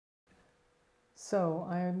So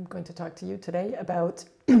I'm going to talk to you today about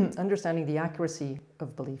understanding the accuracy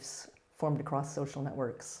of beliefs formed across social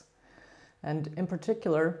networks. And in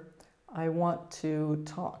particular, I want to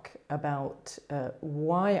talk about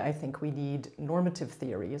why I think we need normative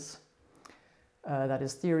theories, that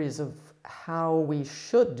is, theories of how we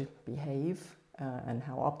should behave and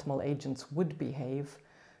how optimal agents would behave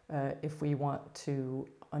if we want to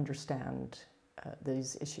understand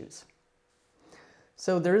these issues.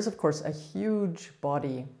 So there is, of course, a huge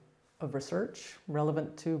body of research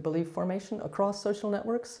relevant to belief formation across social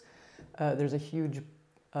networks. There's a huge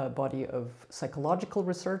body of psychological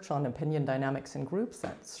research on opinion dynamics in groups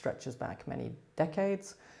that stretches back many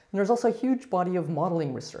decades. And there's also a huge body of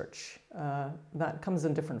modeling research that comes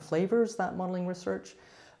in different flavors, that modeling research.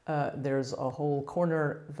 There's a whole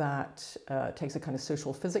corner that takes a kind of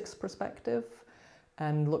social physics perspective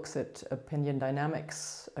and looks at opinion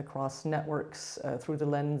dynamics across networks through the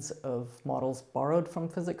lens of models borrowed from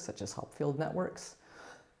physics, such as Hopfield networks.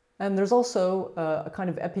 And there's also a kind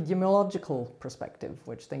of epidemiological perspective,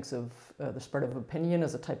 which thinks of the spread of opinion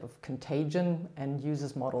as a type of contagion and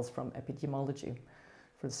uses models from epidemiology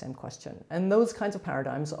for the same question. And those kinds of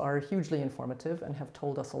paradigms are hugely informative and have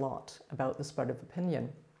told us a lot about the spread of opinion.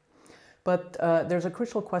 But there's a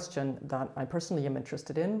crucial question that I personally am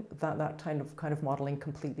interested in that kind of modeling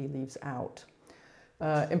completely leaves out.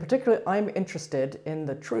 In particular, I'm interested in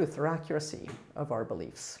the truth or accuracy of our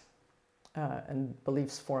beliefs, and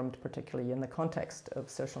beliefs formed particularly in the context of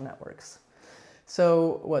social networks.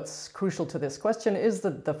 So what's crucial to this question is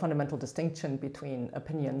the fundamental distinction between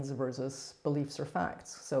opinions versus beliefs or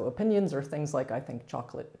facts. So opinions are things like, I think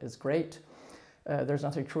chocolate is great. There's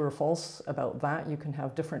nothing true or false about that. You can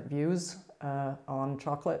have different views on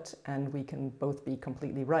chocolate and we can both be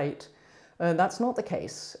completely right. That's not the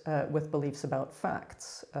case with beliefs about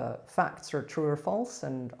facts. Facts are true or false,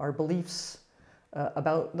 and our beliefs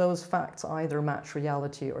about those facts either match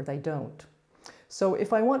reality or they don't. So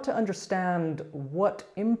if I want to understand what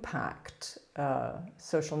impact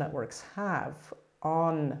social networks have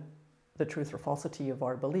on the truth or falsity of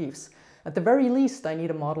our beliefs, at the very least I need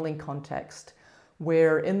a modeling context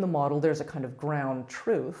where in the model there's a kind of ground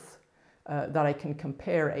truth that I can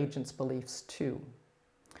compare agents' beliefs to.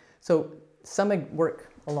 So some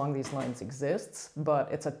work along these lines exists, but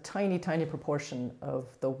it's a tiny, tiny proportion of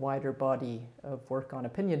the wider body of work on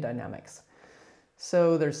opinion dynamics.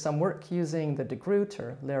 So there's some work using the de Groot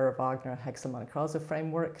or Lehrer-Wagner-Hexel-Krause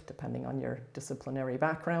framework. Depending on your disciplinary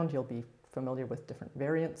background, you'll be familiar with different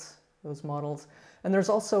variants of those models. And there's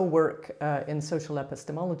also work in social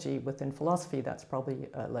epistemology within philosophy that's probably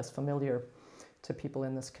less familiar to people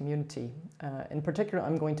in this community. In particular,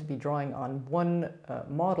 I'm going to be drawing on one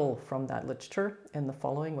model from that literature in the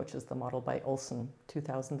following, which is the model by Olson,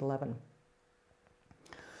 2011.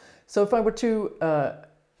 So if I were to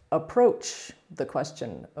approach the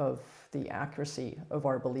question of the accuracy of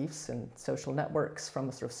our beliefs in social networks from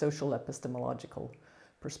a sort of social epistemological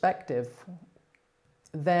perspective,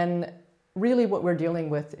 then really what we're dealing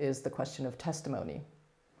with is the question of testimony.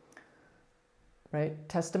 Right?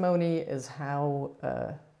 Testimony is how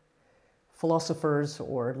philosophers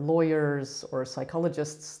or lawyers or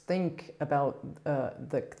psychologists think about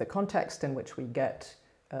the context in which we get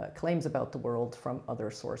claims about the world from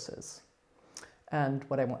other sources. And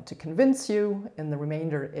what I want to convince you in the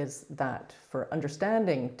remainder is that for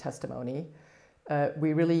understanding testimony,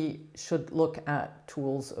 we really should look at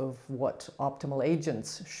tools of what optimal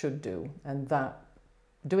agents should do. And that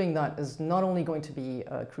doing that is not only going to be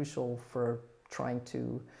crucial for trying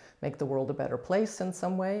to make the world a better place in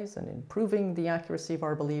some ways and improving the accuracy of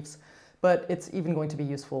our beliefs, but it's even going to be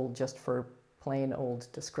useful just for plain old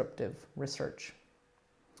descriptive research.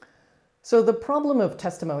 So the problem of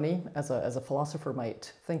testimony, as a philosopher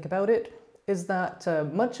might think about it, is that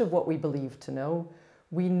much of what we believe to know,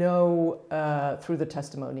 we know through the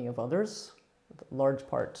testimony of others, a large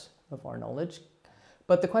part of our knowledge.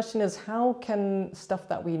 But the question is, how can stuff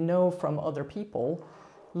that we know from other people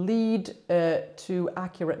lead to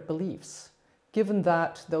accurate beliefs, given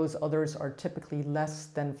that those others are typically less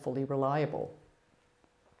than fully reliable?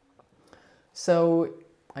 So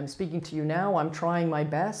I'm speaking to you now, I'm trying my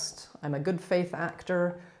best, I'm a good faith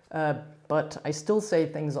actor, but I still say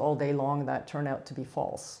things all day long that turn out to be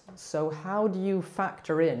false. So how do you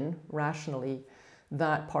factor in, rationally,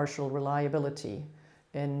 that partial reliability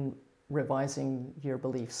in revising your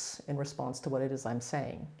beliefs in response to what it is I'm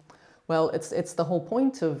saying? Well, it's the whole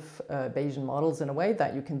point of Bayesian models in a way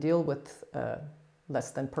that you can deal with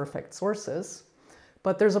less than perfect sources.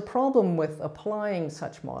 But there's a problem with applying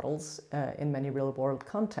such models in many real-world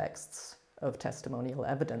contexts of testimonial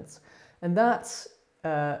evidence. And that's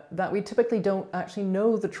that we typically don't actually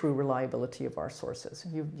know the true reliability of our sources.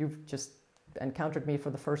 You've just encountered me for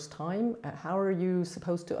the first time. How are you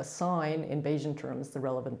supposed to assign in Bayesian terms the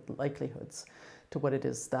relevant likelihoods to what it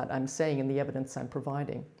is that I'm saying in the evidence I'm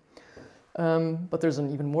providing? But there's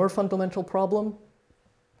an even more fundamental problem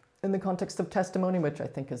in the context of testimony, which I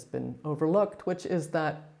think has been overlooked, which is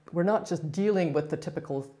that we're not just dealing with the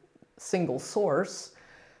typical single source,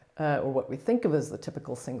 or what we think of as the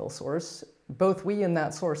typical single source. Both we and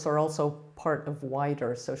that source are also part of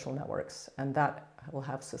wider social networks, and that will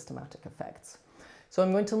have systematic effects. So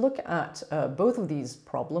I'm going to look at both of these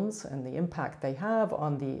problems and the impact they have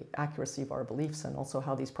on the accuracy of our beliefs, and also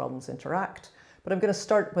how these problems interact. But I'm going to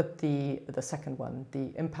start with the second one,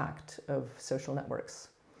 the impact of social networks.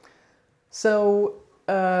 So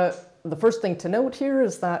the first thing to note here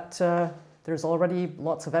is that there's already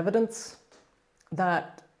lots of evidence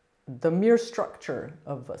that the mere structure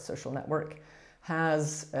of a social network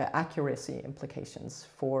has accuracy implications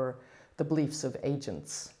for the beliefs of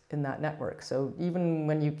agents in that network. So even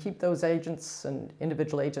when you keep those agents and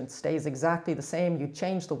individual agents stays exactly the same, you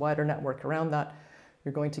change the wider network around that,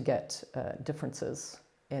 you're going to get differences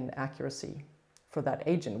in accuracy for that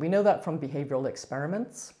agent. We know that from behavioral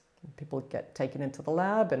experiments. People get taken into the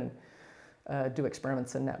lab and do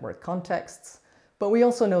experiments in network contexts. But we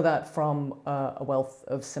also know that from a wealth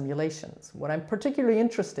of simulations. What I'm particularly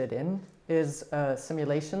interested in is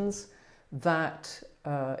simulations that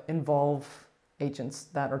involve agents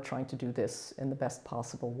that are trying to do this in the best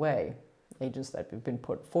possible way. Agents that have been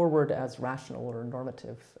put forward as rational or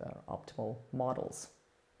normative optimal models.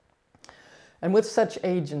 And with such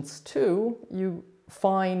agents too, you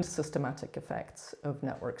find systematic effects of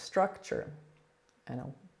network structure. And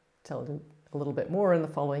I'll tell you a little bit more in the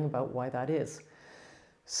following about why that is.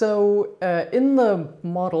 So in the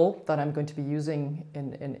model that I'm going to be using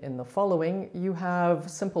in the following, you have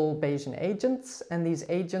simple Bayesian agents, and these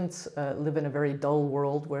agents live in a very dull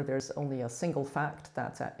world where there's only a single fact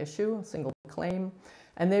that's at issue, a single claim,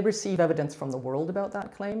 and they receive evidence from the world about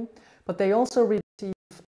that claim, but they also receive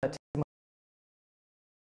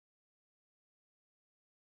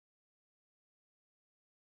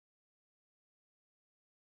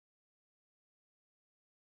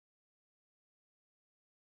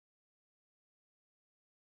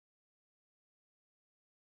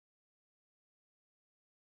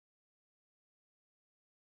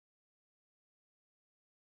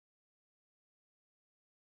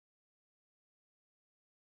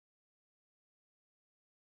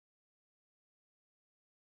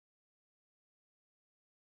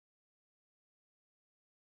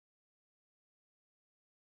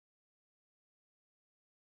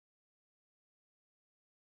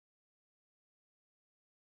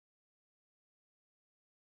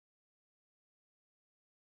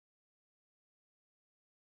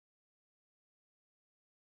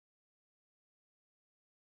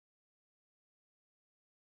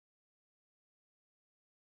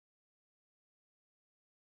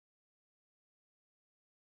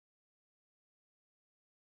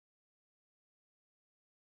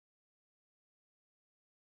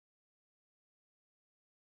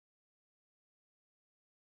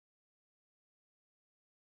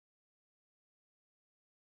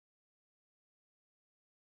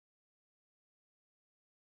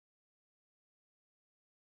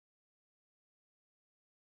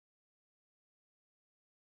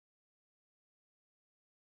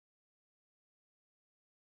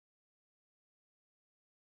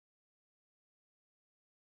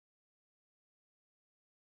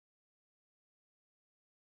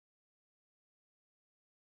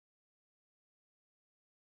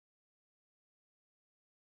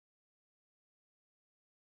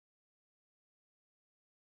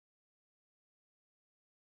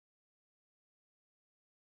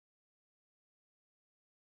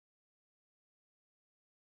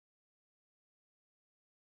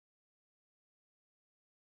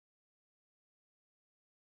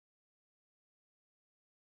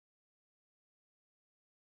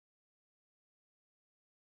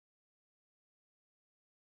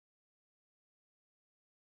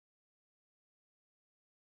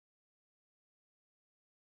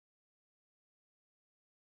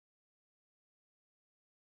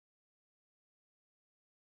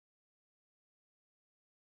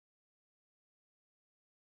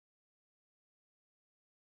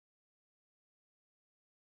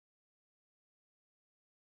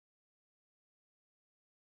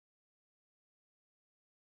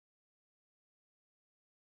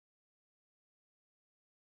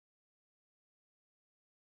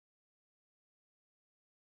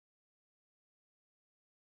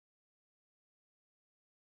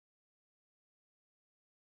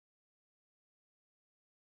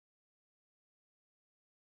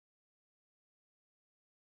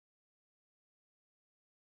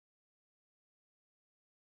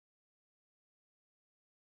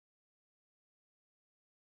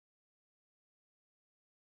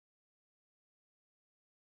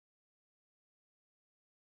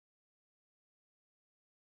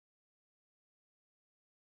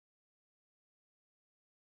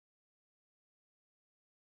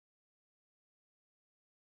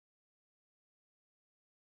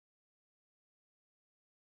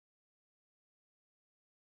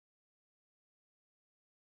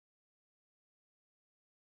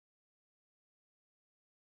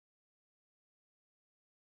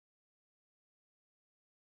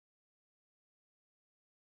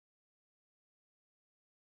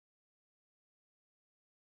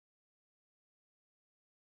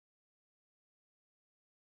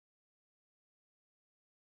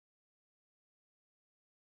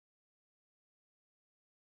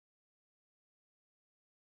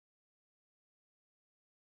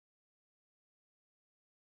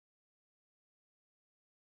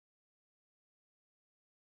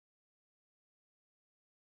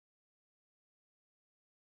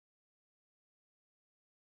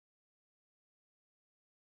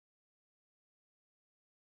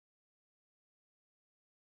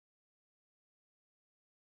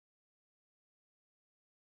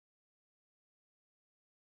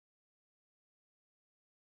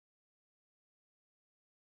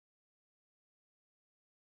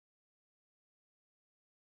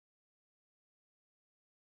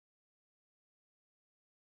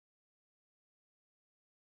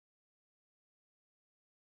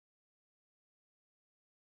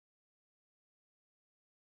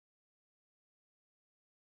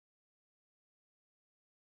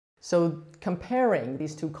So comparing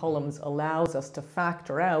these two columns allows us to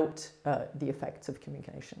factor out the effects of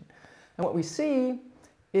communication. And what we see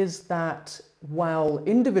is that while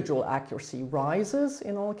individual accuracy rises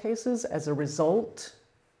in all cases as a result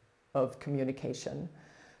of communication,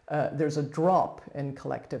 there's a drop in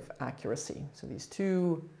collective accuracy. So these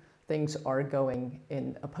two things are going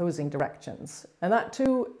in opposing directions. And that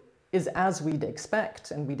too is as we'd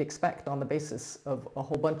expect, and we'd expect on the basis of a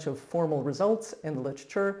whole bunch of formal results in the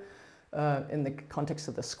literature. In the context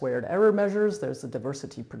of the squared error measures, there's the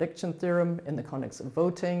diversity prediction theorem. In the context of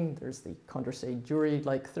voting, there's the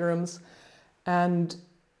Condorcet-Dury-like theorems. And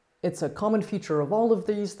it's a common feature of all of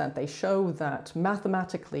these that they show that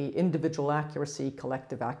mathematically individual accuracy,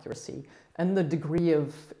 collective accuracy, and the degree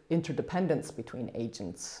of interdependence between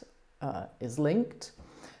agents is linked.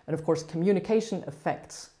 And of course, communication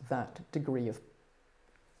affects that degree of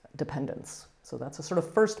dependence. So that's a sort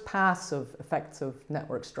of first pass of effects of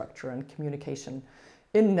network structure and communication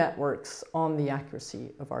in networks on the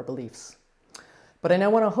accuracy of our beliefs. But I now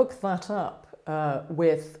want to hook that up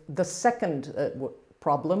with the second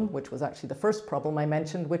problem, which was actually the first problem I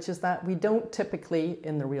mentioned, which is that we don't typically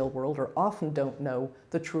in the real world, or often don't know,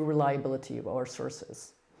 the true reliability of our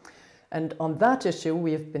sources. And on that issue,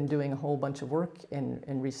 we have been doing a whole bunch of work in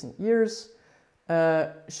recent years,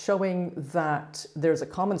 showing that there's a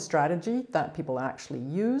common strategy that people actually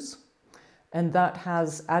use, and that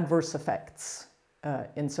has adverse effects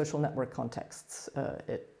in social network contexts.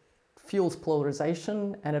 It fuels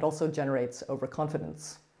polarization, and it also generates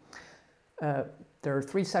overconfidence. There are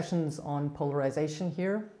 3 sessions on polarization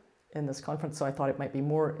here in this conference, so I thought it might be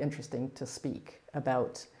more interesting to speak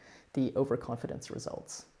about the overconfidence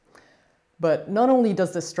results. But not only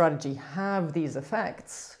does this strategy have these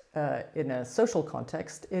effects in a social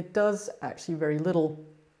context, it does actually very little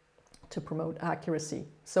to promote accuracy.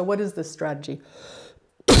 So what is this strategy?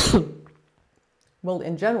 Well,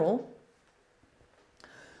 in general,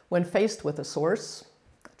 when faced with a source,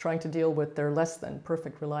 trying to deal with their less than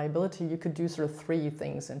perfect reliability, you could do sort of 3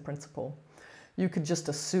 things in principle. You could just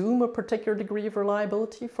assume a particular degree of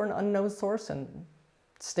reliability for an unknown source and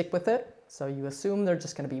stick with it. So you assume they're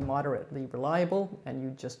just going to be moderately reliable, and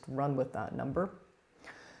you just run with that number.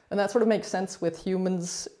 And that sort of makes sense with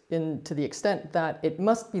humans to the extent that it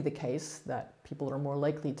must be the case that people are more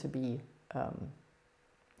likely to be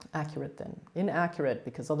accurate than inaccurate,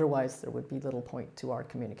 because otherwise there would be little point to our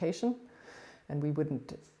communication, and we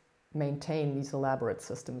wouldn't maintain these elaborate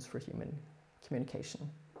systems for human communication.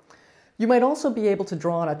 You might also be able to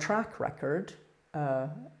draw on a track record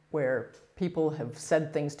where people have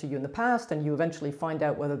said things to you in the past, and you eventually find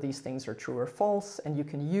out whether these things are true or false, and you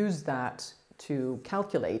can use that to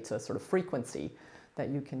calculate a sort of frequency that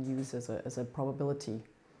you can use as a probability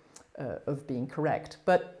of being correct.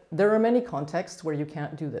 But there are many contexts where you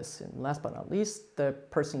can't do this, and last but not least, the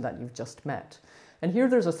person that you've just met. And here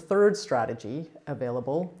there's a third strategy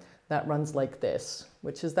available that runs like this,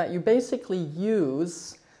 which is that you basically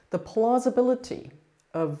use the plausibility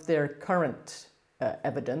of their current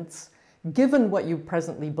evidence, given what you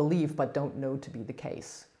presently believe but don't know to be the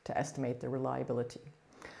case, to estimate their reliability.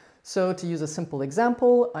 So to use a simple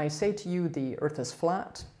example, I say to you the Earth is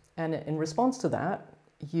flat, and in response to that,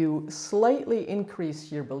 you slightly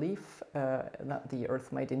increase your belief that the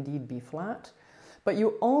Earth might indeed be flat, but you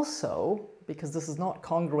also, because this is not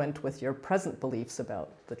congruent with your present beliefs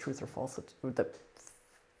about the truth or falsity, or the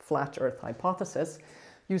flat Earth hypothesis,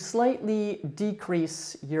 you slightly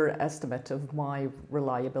decrease your estimate of my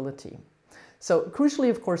reliability. So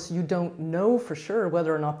crucially, of course, you don't know for sure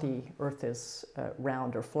whether or not the Earth is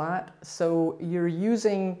round or flat. So you're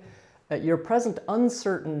using your present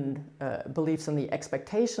uncertain beliefs and the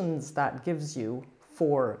expectations that gives you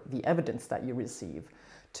for the evidence that you receive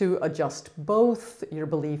to adjust both your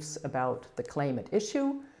beliefs about the claim at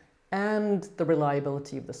issue and the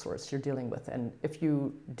reliability of the source you're dealing with. And if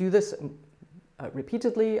you do this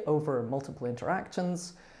repeatedly over multiple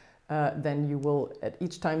interactions, then you will at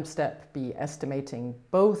each time step be estimating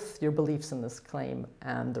both your beliefs in this claim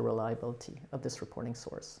and the reliability of this reporting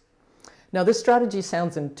source. Now, this strategy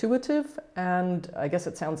sounds intuitive, and I guess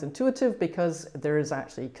it sounds intuitive because there is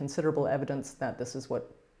actually considerable evidence that this is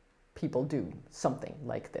what people do, something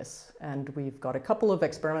like this. And we've got a couple of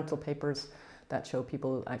experimental papers that show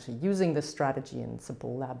people actually using this strategy in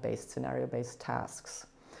simple lab-based, scenario-based tasks.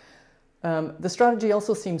 The strategy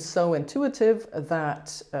also seems so intuitive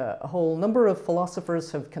that a whole number of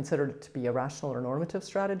philosophers have considered it to be a rational or normative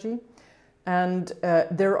strategy. And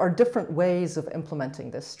there are different ways of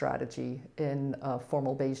implementing this strategy in a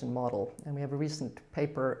formal Bayesian model. And we have a recent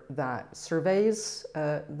paper that surveys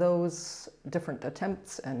those different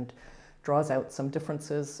attempts and draws out some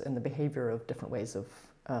differences in the behavior of different ways of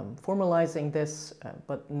formalizing this,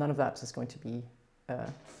 but none of that is going to be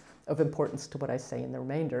of importance to what I say in the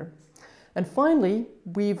remainder. And finally,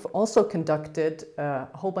 we've also conducted a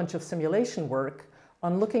whole bunch of simulation work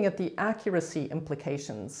on looking at the accuracy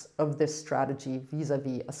implications of this strategy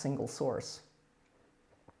vis-a-vis a single source.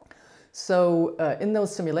 So in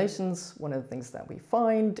those simulations, one of the things that we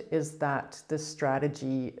find is that this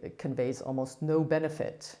strategy conveys almost no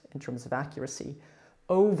benefit in terms of accuracy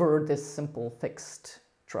over this simple fixed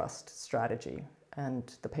trust strategy.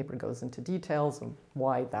 And the paper goes into details on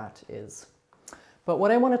why that is. But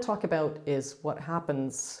what I want to talk about is what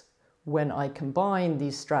happens when I combine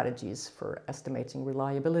these strategies for estimating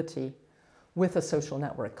reliability with a social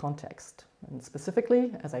network context. And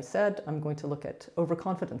specifically, as I said, I'm going to look at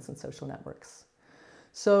overconfidence in social networks.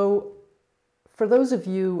 So for those of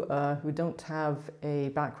you who don't have a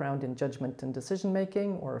background in judgment and decision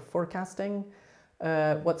making or forecasting,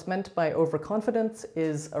 what's meant by overconfidence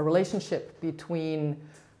is a relationship between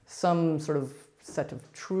some sort of set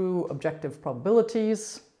of true objective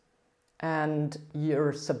probabilities and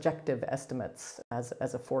your subjective estimates as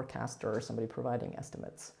a forecaster or somebody providing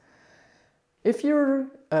estimates. If you're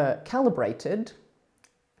calibrated,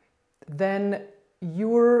 then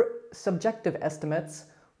your subjective estimates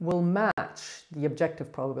will match the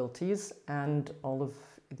objective probabilities, and all of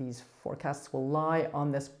these forecasts will lie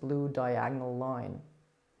on this blue diagonal line.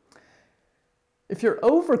 If you're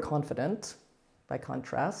overconfident, by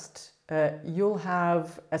contrast, you'll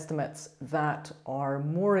have estimates that are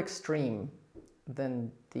more extreme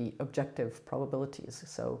than the objective probabilities.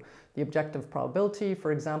 So the objective probability,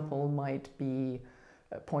 for example, might be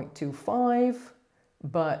 0.25,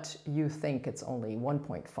 but you think it's only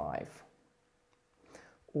 1.5.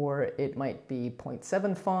 Or it might be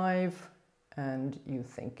 0.75, and you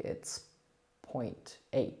think it's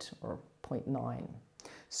 0.8 or 0.9.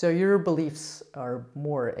 So your beliefs are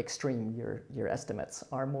more extreme, your estimates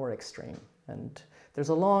are more extreme. And there's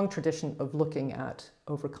a long tradition of looking at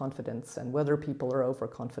overconfidence and whether people are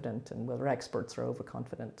overconfident and whether experts are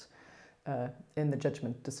overconfident in the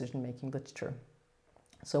judgment decision-making literature.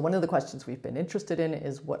 So one of the questions we've been interested in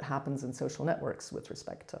is what happens in social networks with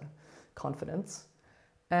respect to confidence.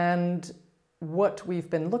 And what we've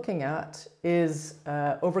been looking at is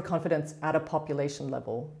overconfidence at a population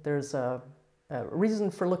level. There's a reason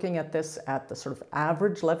for looking at this at the sort of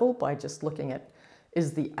average level by just looking at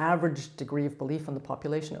is the average degree of belief in the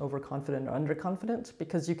population overconfident or underconfident,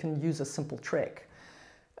 because you can use a simple trick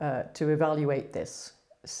to evaluate this.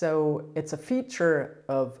 So it's a feature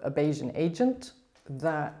of a Bayesian agent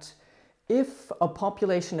that if a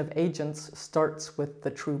population of agents starts with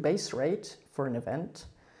the true base rate for an event,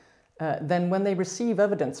 then when they receive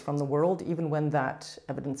evidence from the world, even when that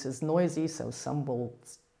evidence is noisy, so some will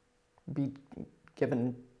be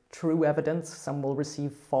given true evidence, some will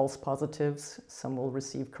receive false positives, some will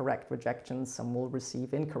receive correct rejections, some will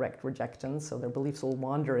receive incorrect rejections, so their beliefs will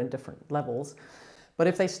wander in different levels. But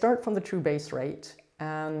if they start from the true base rate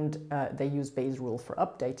and they use Bayes' rule for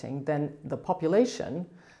updating, then the population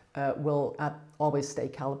will always stay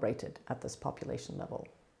calibrated at this population level.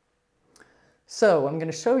 So I'm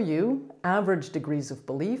going to show you average degrees of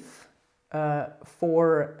belief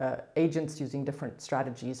for agents using different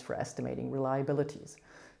strategies for estimating reliabilities.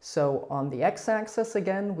 So on the x-axis,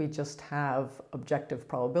 again, we just have objective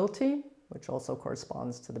probability, which also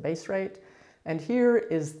corresponds to the base rate. And here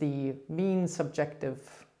is the mean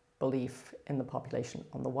subjective belief in the population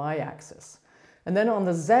on the y-axis. And then on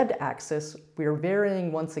the z-axis, we're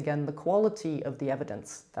varying once again the quality of the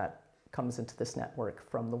evidence that comes into this network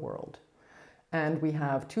from the world. And we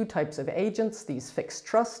have two types of agents, these fixed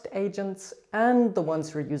trust agents and the ones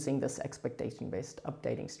who are using this expectation-based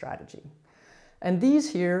updating strategy. And these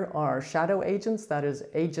here are shadow agents, that is,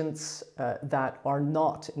 agents that are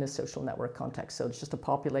not in a social network context. So it's just a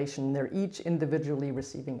population, they're each individually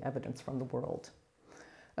receiving evidence from the world.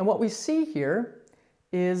 And what we see here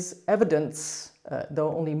is evidence,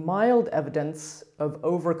 though only mild evidence, of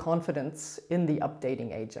overconfidence in the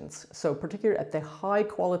updating agents. So particularly at the high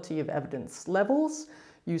quality of evidence levels,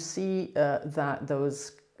 you see that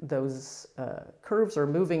those curves are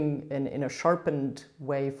moving in a sharpened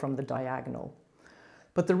way from the diagonal.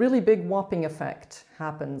 But the really big whopping effect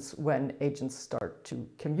happens when agents start to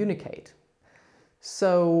communicate.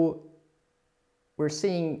 So we're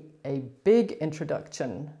seeing a big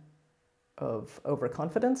introduction of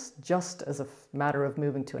overconfidence just as a matter of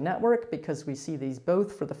moving to a network, because we see these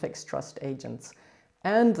both for the fixed trust agents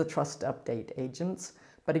and the trust update agents.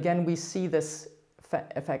 But again, we see this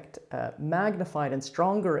effect magnified and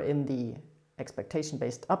stronger in the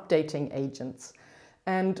expectation-based updating agents.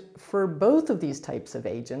 And for both of these types of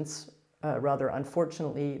agents, rather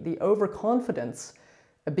unfortunately, the overconfidence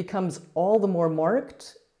becomes all the more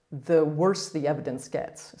marked the worse the evidence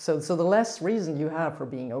gets. So the less reason you have for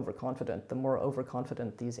being overconfident, the more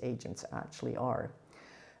overconfident these agents actually are,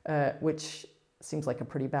 which seems like a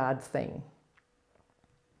pretty bad thing.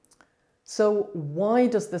 So why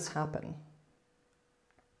does this happen?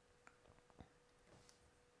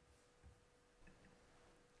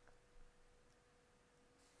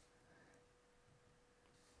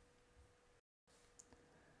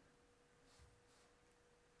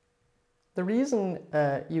 The reason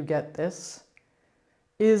you get this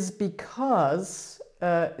is because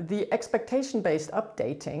the expectation-based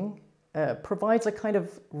updating provides a kind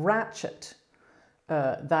of ratchet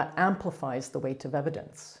that amplifies the weight of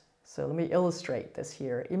evidence. So let me illustrate this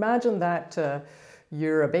here. Imagine that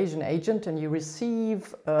you're a Bayesian agent and you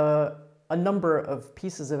receive a number of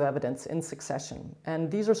pieces of evidence in succession. And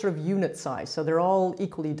these are sort of unit size, so they're all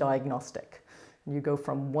equally diagnostic. You go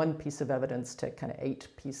from one piece of evidence to kind of 8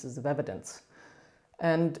 pieces of evidence.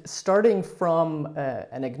 And starting from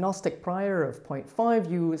an agnostic prior of 0.5,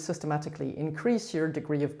 you systematically increase your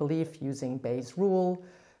degree of belief using Bayes' rule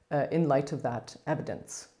in light of that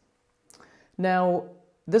evidence. Now,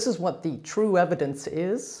 this is what the true evidence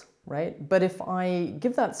is, right? But if I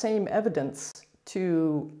give that same evidence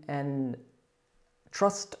to an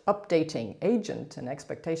trust updating agent, an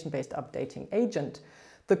expectation-based updating agent,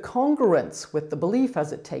 the congruence with the belief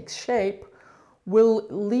as it takes shape will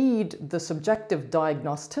lead the subjective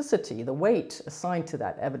diagnosticity, the weight assigned to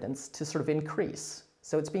that evidence, to sort of increase.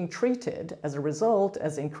 So it's being treated as a result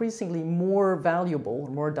as increasingly more valuable,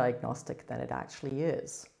 more diagnostic than it actually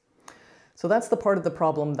is. So that's the part of the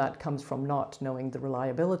problem that comes from not knowing the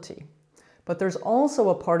reliability. But there's also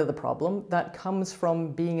a part of the problem that comes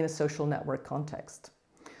from being in a social network context.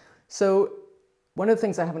 So one of the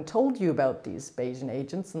things I haven't told you about these Bayesian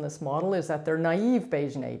agents in this model is that they're naive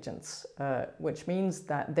Bayesian agents, which means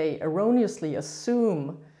that they erroneously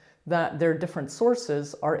assume that their different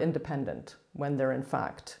sources are independent when they're in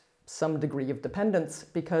fact some degree of dependence,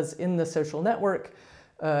 because in the social network,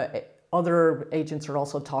 other agents are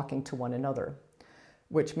also talking to one another,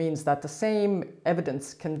 which means that the same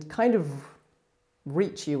evidence can kind of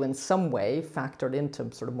reach you in some way, factored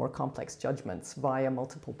into sort of more complex judgments via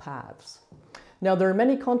multiple paths. Now, there are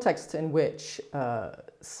many contexts in which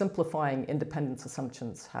simplifying independence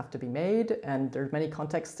assumptions have to be made, and there are many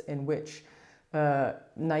contexts in which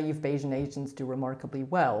naive Bayesian agents do remarkably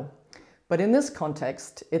well. But in this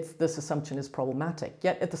context, this assumption is problematic,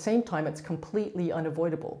 yet at the same time, it's completely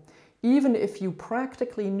unavoidable. Even if you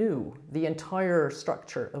practically knew the entire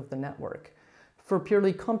structure of the network, for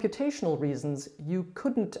purely computational reasons, you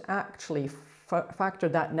couldn't actually factor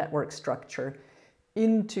that network structure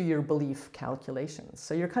into your belief calculations.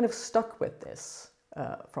 So you're kind of stuck with this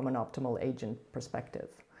from an optimal agent perspective.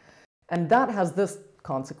 And that has this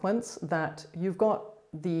consequence that you've got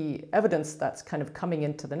the evidence that's kind of coming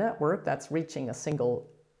into the network that's reaching a single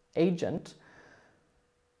agent,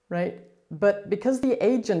 right? But because the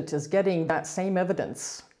agent is getting that same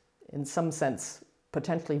evidence, in some sense,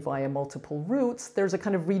 potentially via multiple routes, there's a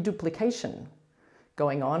kind of reduplication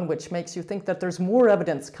going on, which makes you think that there's more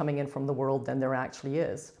evidence coming in from the world than there actually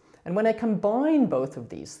is. And when I combine both of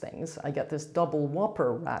these things, I get this double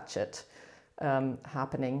whopper ratchet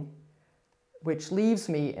happening, which leaves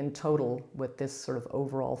me in total with this sort of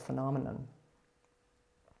overall phenomenon.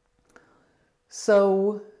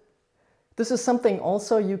 So this is something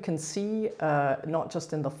also you can see not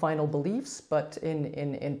just in the final beliefs, but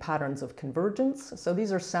in patterns of convergence. So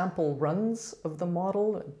these are sample runs of the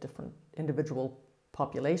model, different individual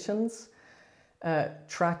populations,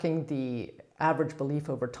 tracking the average belief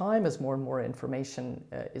over time as more and more information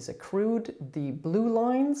is accrued. The blue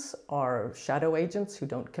lines are shadow agents who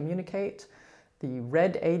don't communicate. The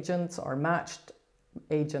red agents are matched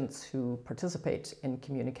agents who participate in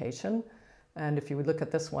communication. And if you would look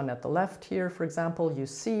at this one at the left here, for example, you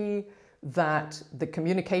see that the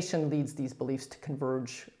communication leads these beliefs to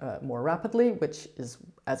converge more rapidly, which is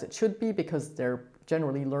as it should be, because they're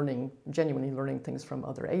genuinely learning things from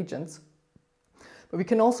other agents. But we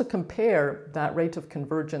can also compare that rate of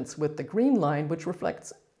convergence with the green line, which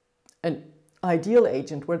reflects an ideal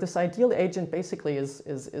agent, where this ideal agent basically is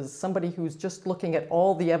somebody who's just looking at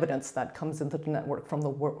all the evidence that comes into the network from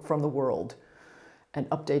the world and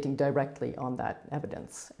updating directly on that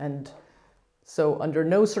evidence. And so under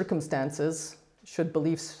no circumstances should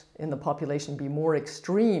beliefs in the population be more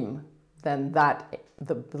extreme than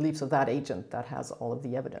the beliefs of that agent that has all of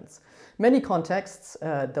the evidence. Many contexts,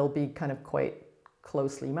 they'll be kind of quite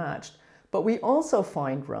closely matched. But we also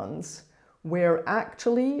find runs where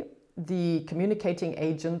actually the communicating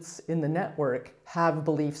agents in the network have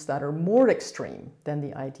beliefs that are more extreme than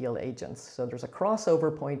the ideal agents. So there's a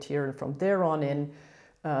crossover point here, and from there on in,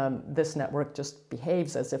 this network just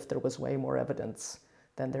behaves as if there was way more evidence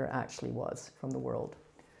than there actually was from the world.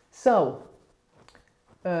 So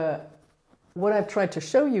what I've tried to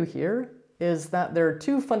show you here is that there are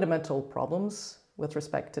two fundamental problems with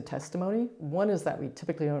respect to testimony. One is that we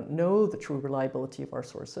typically don't know the true reliability of our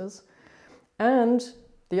sources. And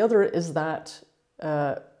the other is that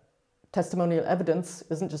testimonial evidence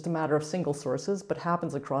isn't just a matter of single sources, but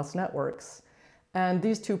happens across networks. And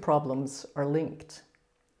these two problems are linked.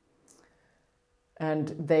 And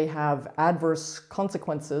they have adverse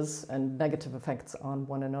consequences and negative effects on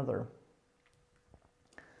one another.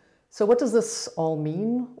 So what does this all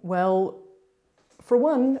mean? Well, for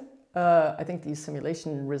one, I think these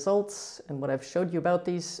simulation results and what I've showed you about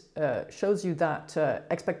these shows you that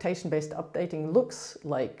expectation-based updating looks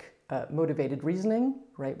like motivated reasoning,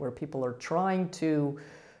 right? Where people are trying to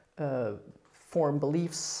form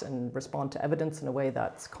beliefs and respond to evidence in a way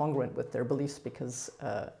that's congruent with their beliefs because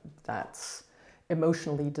that's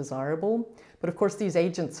emotionally desirable. But of course, these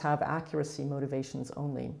agents have accuracy motivations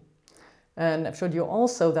only. And I've showed you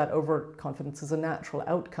also that overconfidence is a natural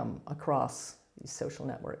outcome across these social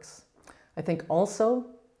networks. I think also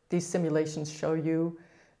these simulations show you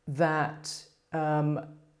that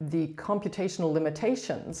the computational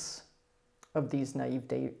limitations of these naive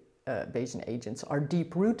Bayesian agents are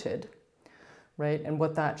deep-rooted, right? And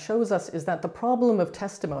what that shows us is that the problem of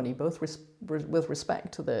testimony, both with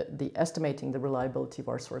respect to the estimating the reliability of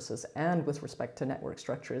our sources and with respect to network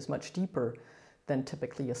structure, is much deeper than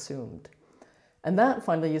typically assumed. And that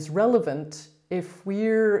finally is relevant if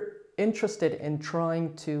we're interested in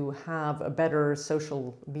trying to have a better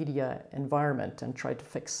social media environment and try to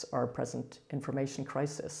fix our present information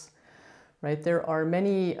crisis, right? There are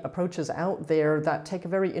many approaches out there that take a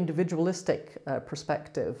very individualistic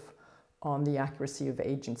perspective on the accuracy of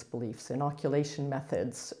agents' beliefs, inoculation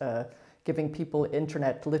methods, giving people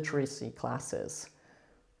internet literacy classes,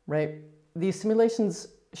 right? These simulations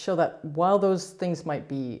show that while those things might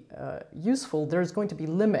be useful, there's going to be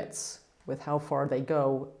limits with how far they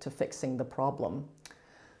go to fixing the problem.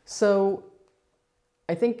 So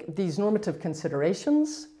I think these normative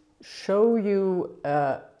considerations show you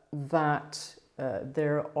that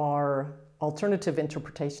there are alternative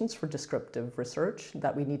interpretations for descriptive research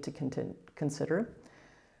that we need to consider.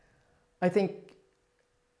 I think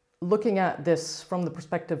looking at this from the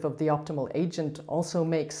perspective of the optimal agent also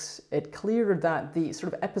makes it clear that the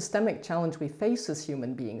sort of epistemic challenge we face as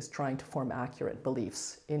human beings trying to form accurate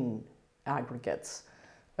beliefs in aggregates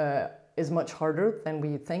is much harder than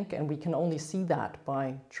we think, and we can only see that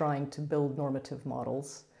by trying to build normative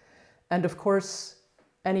models. And of course,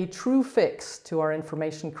 any true fix to our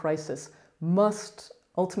information crisis must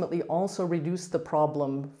ultimately also reduce the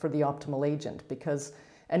problem for the optimal agent, because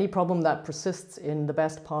any problem that persists in the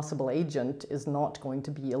best possible agent is not going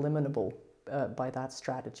to be eliminable by that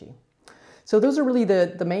strategy. So those are really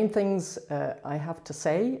the main things I have to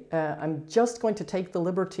say. I'm just going to take the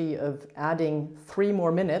liberty of adding 3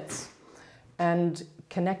 more minutes and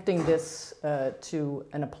connecting this to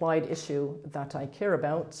an applied issue that I care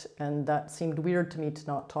about, and that seemed weird to me to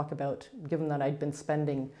not talk about, given that I'd been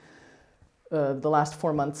spending the last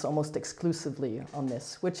 4 months almost exclusively on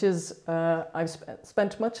this, which is I've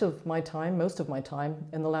spent most of my time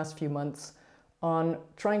in the last few months on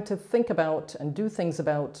trying to think about and do things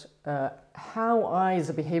about how I, as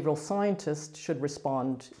a behavioral scientist, should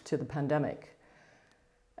respond to the pandemic,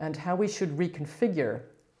 and how we should reconfigure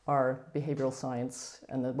our behavioral science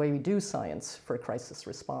and the way we do science for crisis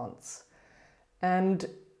response. And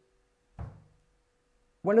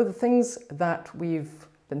one of the things that we've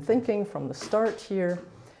been thinking from the start here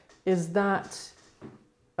is that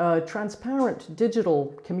a transparent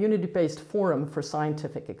digital community-based forum for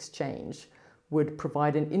scientific exchange would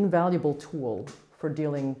provide an invaluable tool for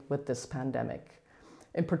dealing with this pandemic.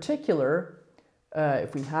 In particular,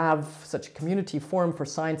 if we have such a community forum for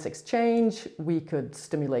science exchange, we could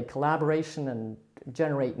stimulate collaboration and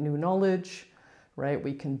generate new knowledge, right?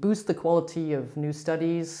 We can boost the quality of new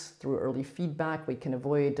studies through early feedback. We can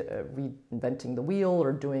avoid reinventing the wheel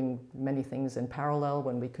or doing many things in parallel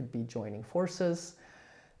when we could be joining forces.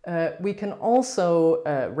 We can also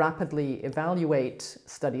rapidly evaluate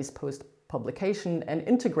studies post-publication and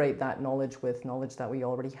integrate that knowledge with knowledge that we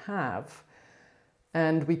already have.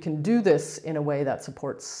 And we can do this in a way that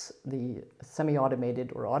supports the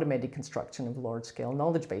semi-automated or automated construction of large-scale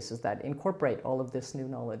knowledge bases that incorporate all of this new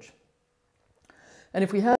knowledge. And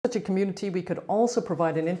if we had such a community, we could also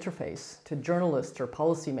provide an interface to journalists or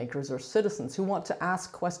policymakers or citizens who want to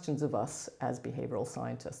ask questions of us as behavioral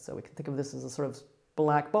scientists. So we can think of this as a sort of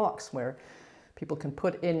black box where people can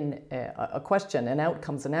put in a question and out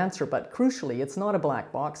comes an answer. But crucially, it's not a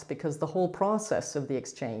black box because the whole process of the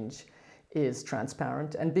exchange is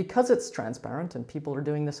transparent. And because it's transparent and people are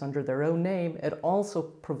doing this under their own name, it also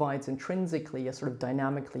provides intrinsically a sort of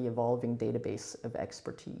dynamically evolving database of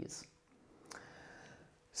expertise.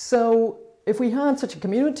 So if we had such a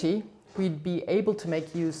community, we'd be able to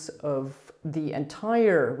make use of the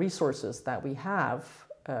entire resources that we have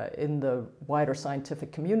in the wider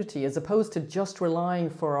scientific community, as opposed to just relying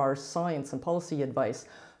for our science and policy advice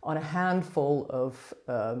on a handful of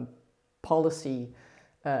policy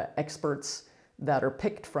experts that are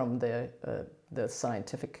picked from the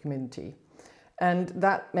scientific community. And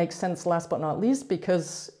that makes sense last but not least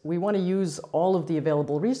because we want to use all of the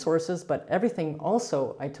available resources, but everything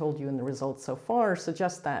also I told you in the results so far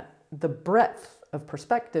suggests that the breadth of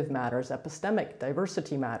perspective matters, epistemic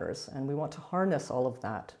diversity matters, and we want to harness all of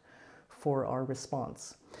that for our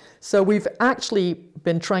response. So we've actually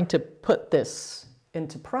been trying to put this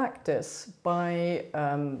into practice by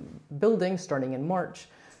building, starting in March,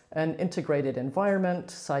 an integrated environment,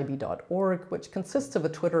 scibe.org, which consists of a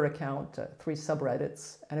Twitter account, 3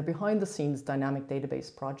 subreddits, and a behind-the-scenes dynamic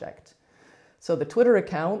database project. So the Twitter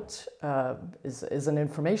account is an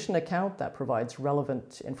information account that provides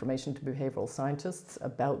relevant information to behavioral scientists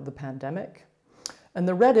about the pandemic. And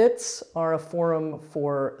the Reddits are a forum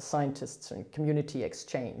for scientists and community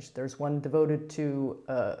exchange. There's one devoted to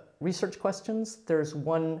research questions. There's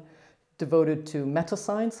one devoted to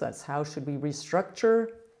meta-science. That's how should we restructure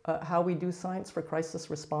how we do science for crisis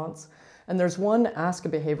response. And there's one Ask a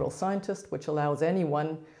Behavioral Scientist, which allows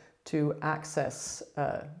anyone to access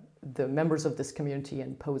the members of this community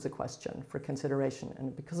and pose a question for consideration.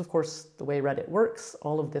 And because, of course, the way Reddit works,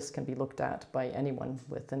 all of this can be looked at by anyone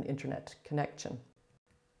with an internet connection.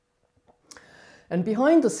 And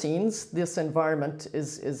behind the scenes, this environment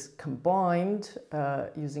is combined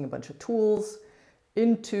using a bunch of tools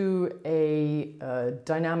into a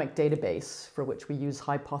dynamic database for which we use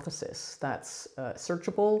hypothesis. That's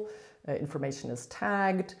searchable, information is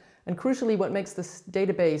tagged, and crucially what makes this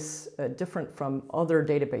database different from other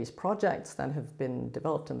database projects that have been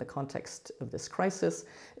developed in the context of this crisis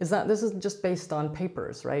is that this isn't just based on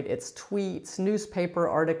papers, right? It's tweets, newspaper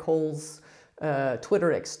articles,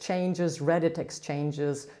 Twitter exchanges, Reddit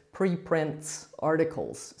exchanges, preprints,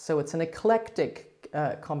 articles. So it's an eclectic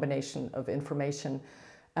combination of information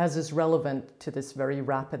as is relevant to this very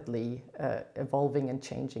rapidly evolving and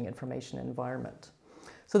changing information environment.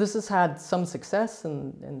 So this has had some success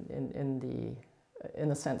in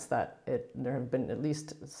the sense that there have been at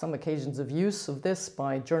least some occasions of use of this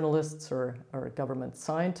by journalists or government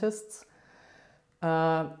scientists.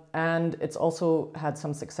 And it's also had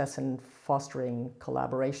some success in fostering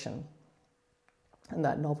collaboration, and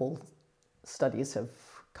that novel studies have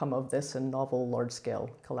come of this and novel large-scale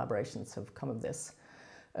collaborations have come of this.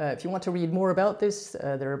 If you want to read more about this,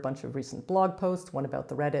 there are a bunch of recent blog posts, one about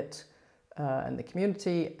the Reddit and the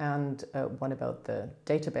community, and one about the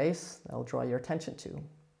database that I'll draw your attention to.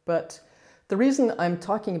 But the reason I'm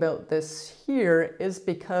talking about this here is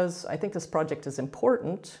because I think this project is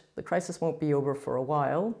important. The crisis won't be over for a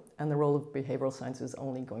while, and the role of behavioral science is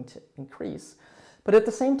only going to increase. But at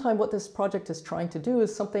the same time, what this project is trying to do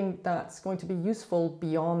is something that's going to be useful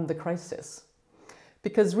beyond the crisis.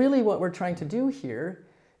 Because really what we're trying to do here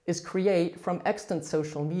is create from extant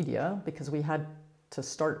social media, because we had to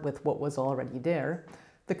start with what was already there,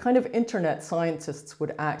 the kind of internet scientists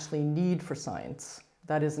would actually need for science.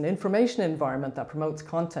 That is an information environment that promotes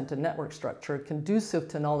content and network structure conducive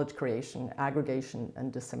to knowledge creation, aggregation,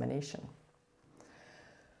 and dissemination.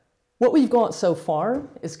 What we've got so far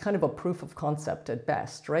is kind of a proof of concept at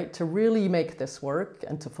best, right? To really make this work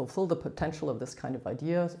and to fulfill the potential of this kind of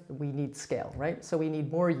idea, we need scale, right? So we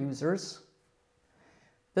need more users.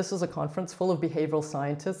 This is a conference full of behavioral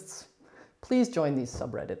scientists. Please join these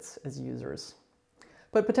subreddits as users.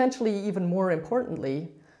 But potentially even more importantly,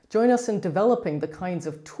 join us in developing the kinds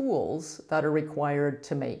of tools that are required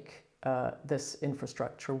to make this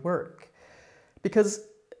infrastructure work. Because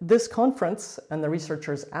this conference and the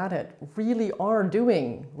researchers at it really are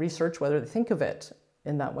doing research, whether they think of it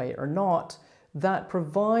in that way or not, that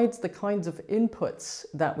provides the kinds of inputs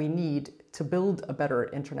that we need to build a better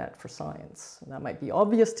internet for science. And that might be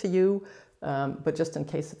obvious to you, but just in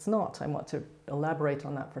case it's not, I want to elaborate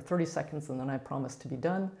on that for 30 seconds and then I promise to be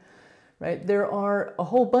done. Right? There are a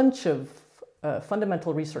whole bunch of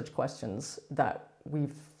fundamental research questions that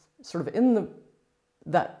we've sort of in the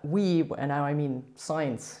that we, and now I mean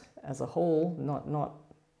science as a whole, not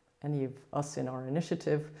any of us in our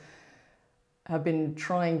initiative, have been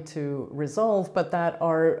trying to resolve, but that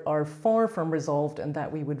are far from resolved, and that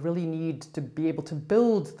we would really need to be able to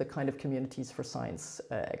build the kind of communities for science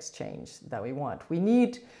exchange that we want. We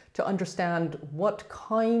need to understand what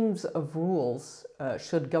kinds of rules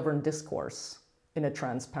should govern discourse in a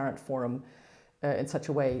transparent forum in such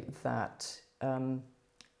a way that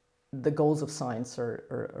the goals of science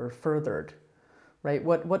are furthered. Right?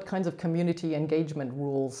 What kinds of community engagement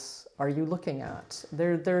rules are you looking at?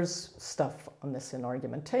 There's stuff on this in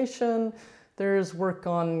argumentation. There's work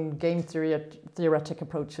on game theoretic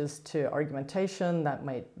approaches to argumentation that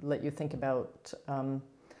might let you think about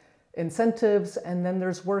incentives. And then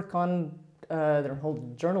there's work on, there are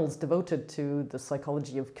whole journals devoted to the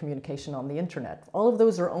psychology of communication on the internet. All of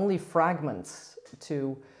those are only fragments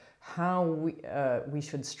to how we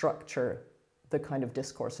should structure the kind of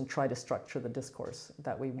discourse and try to structure the discourse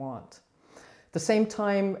that we want. At the same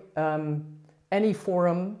time, any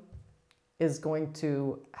forum is going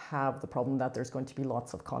to have the problem that there's going to be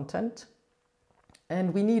lots of content,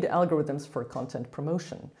 and we need algorithms for content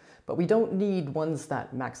promotion, but we don't need ones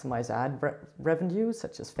that maximize ad revenue,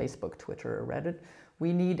 such as Facebook, Twitter, or Reddit.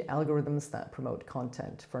 We need algorithms that promote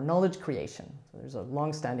content for knowledge creation. So there's a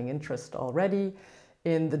long-standing interest already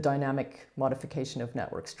in the dynamic modification of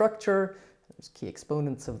network structure. There's key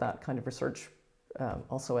exponents of that kind of research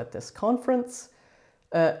also at this conference.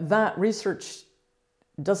 That research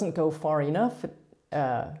doesn't go far enough,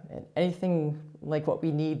 anything like what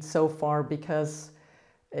we need so far, because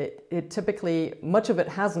it typically, much of it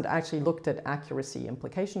hasn't actually looked at accuracy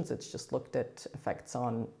implications. It's just looked at effects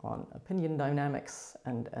on opinion dynamics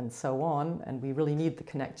and so on. And we really need the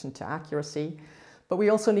connection to accuracy, but we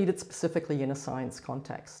also need it specifically in a science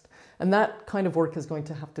context. And that kind of work is going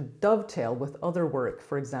to have to dovetail with other work,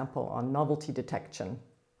 for example, on novelty detection.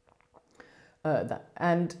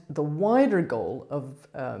 And the wider goal of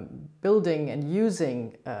building and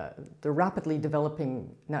using the rapidly developing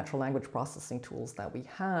natural language processing tools that we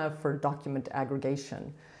have for document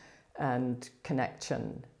aggregation and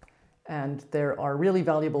connection. And there are really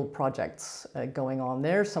valuable projects going on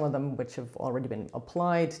there, some of them which have already been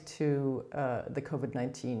applied to the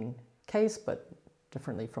COVID-19 case, but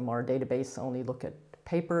differently from our database, only look at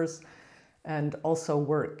papers, and also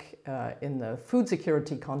work in the food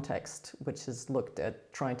security context, which has looked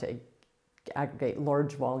at trying to aggregate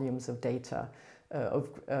large volumes of data,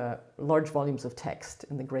 large volumes of text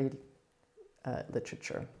in the grade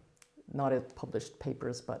literature, not as published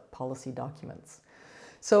papers, but policy documents.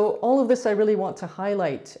 So all of this I really want to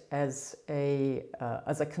highlight as a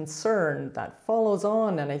concern that follows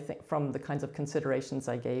on, and I think from the kinds of considerations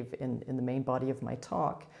I gave in the main body of my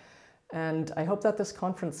talk. And I hope that this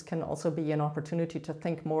conference can also be an opportunity to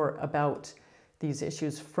think more about these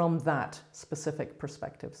issues from that specific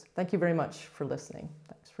perspectives. Thank you very much for listening.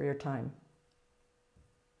 Thanks for your time.